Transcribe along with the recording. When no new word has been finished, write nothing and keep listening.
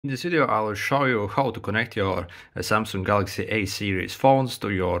In this video, I will show you how to connect your Samsung Galaxy A series phones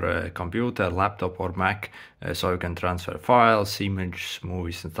to your computer, laptop or Mac so you can transfer files, images,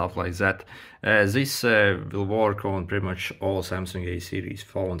 movies and stuff like that. This will work on pretty much all Samsung A series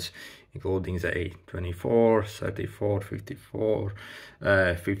phones, including the A24, 34, 54,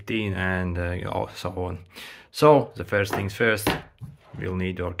 15 and so on. So the first things first, we'll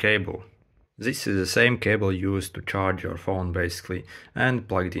need your cable. This is the same cable used to charge your phone basically, and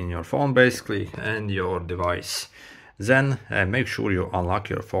plug it in your phone basically and your device. Then make sure you unlock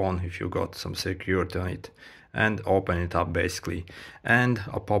your phone if you got some security on it and open it up basically, and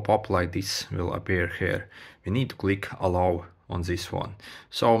a pop-up like this will appear here. We need to click allow on this one,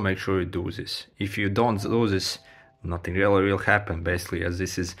 so make sure you do this. If you don't do this, nothing really will happen basically, as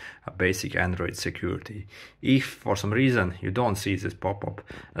this is a basic Android security. If for some reason you don't see this pop-up,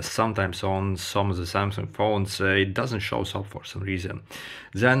 as sometimes on some of the Samsung phones it doesn't show up for some reason,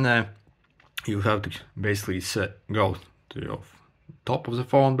 then you have to basically go to your top of the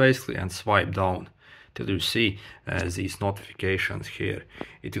phone basically and swipe down till you see these notifications here.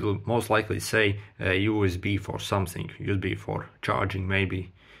 It will most likely say USB for something, USB for charging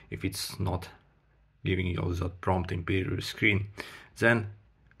maybe, if it's not giving you that prompt in previous screen. Then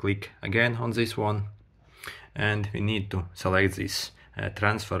click again on this one, and we need to select this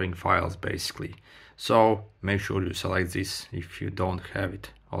transferring files basically. So make sure you select this if you don't have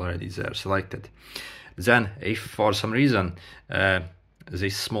it already there selected. Then if for some reason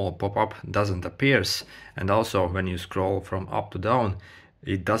this small pop-up doesn't appear, and also when you scroll from up to down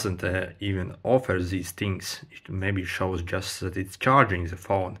it doesn't even offer these things, it maybe shows just that it's charging the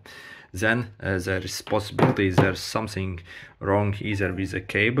phone, then there is possibility there's something wrong either with the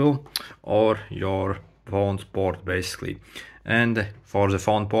cable or your phone's port basically. And for the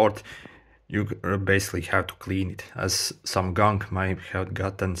phone port you basically have to clean it, as some gunk might have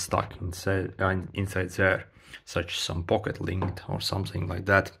gotten stuck inside there, such some pocket link or something like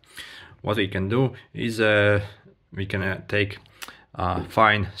that. What we can do is we can take a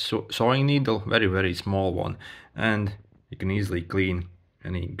fine sewing needle, very small one, and you can easily clean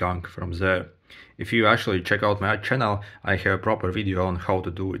any gunk from there. If you actually check out my channel, I have a proper video on how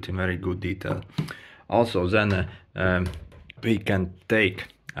to do it in very good detail. Also then we can take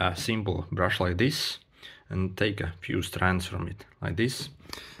a simple brush like this and take a few strands from it like this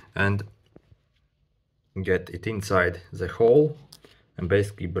and get it inside the hole and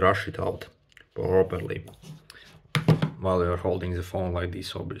basically brush it out properly while you're holding the phone like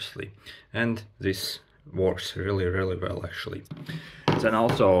this obviously, and this works really well actually. Then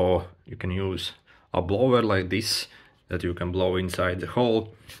also you can use a blower like this that you can blow inside the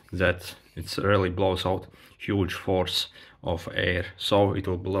hole, that it really blows out huge force of air, so it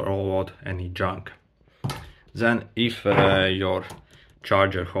will blow out any junk. Then if your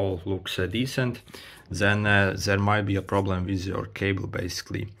charger hole looks decent, then there might be a problem with your cable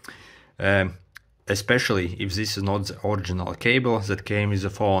basically, especially if this is not the original cable that came with the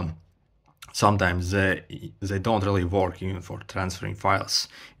phone. Sometimes they don't really work even for transferring files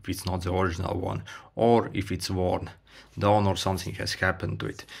if it's not the original one, or if it's worn down or something has happened to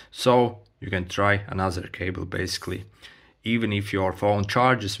it. So you can try another cable basically. Even if your phone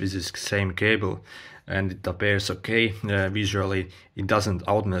charges with this same cable and it appears okay visually, it doesn't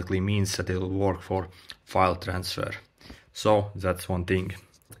automatically mean that it will work for file transfer. So that's one thing.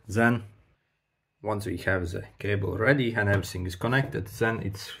 Then once we have the cable ready and everything is connected, then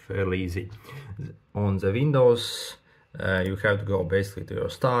it's fairly easy. On the Windows you have to go basically to your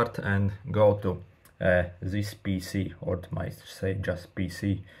start and go to this PC, or it might say just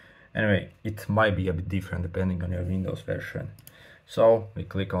PC. Anyway, it might be a bit different depending on your Windows version. So we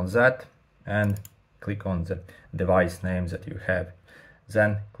click on that and click on the device names that you have.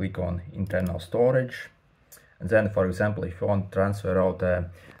 Then click on internal storage. And then, for example, if you want to transfer out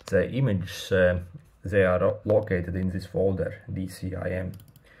the image, they are located in this folder DCIM.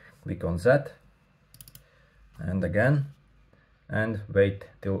 Click on that and again, and wait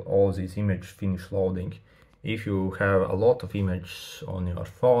till all these images finish loading. If you have a lot of images on your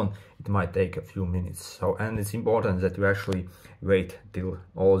phone, it might take a few minutes. So, and it's important that you actually wait till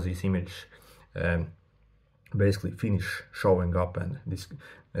all these images basically finish showing up and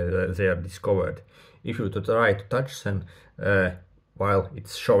they are discovered. If you try to touch them while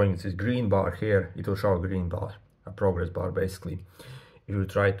it's showing this green bar here, it will show a green bar, a progress bar basically. If you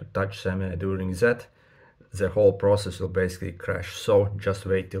try to touch them during that, the whole process will basically crash. So just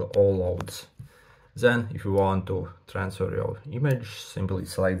wait till all loads. Then if you want to transfer your image, simply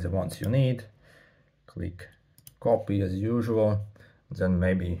select the ones you need, click copy as usual, then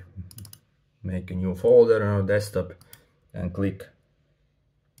maybe make a new folder on your desktop and click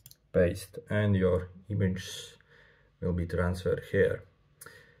paste, and your image will be transferred here.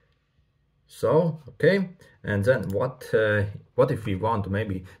 So okay, and then what if we want to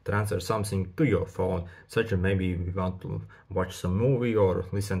maybe transfer something to your phone, such as maybe we want to watch some movie or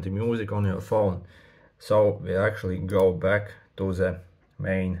listen to music on your phone? So we actually go back to the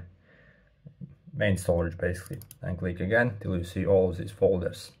main storage basically, and click again till you see all of these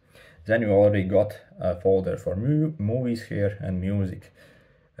folders. Then you already got a folder for movies here and music.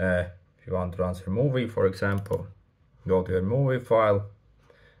 If you want to transfer movie, for example, go to your movie file,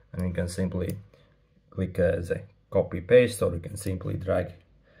 and you can simply click the copy paste, or you can simply drag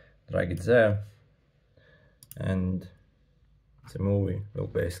it there, and the movie will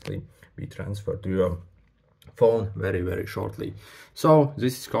basically be transferred to your phone very shortly. So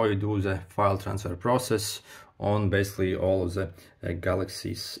this is how you do the file transfer process on basically all of the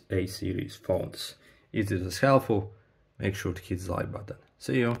Galaxy A series phones. If this is helpful, make sure to hit the like button.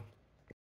 See you.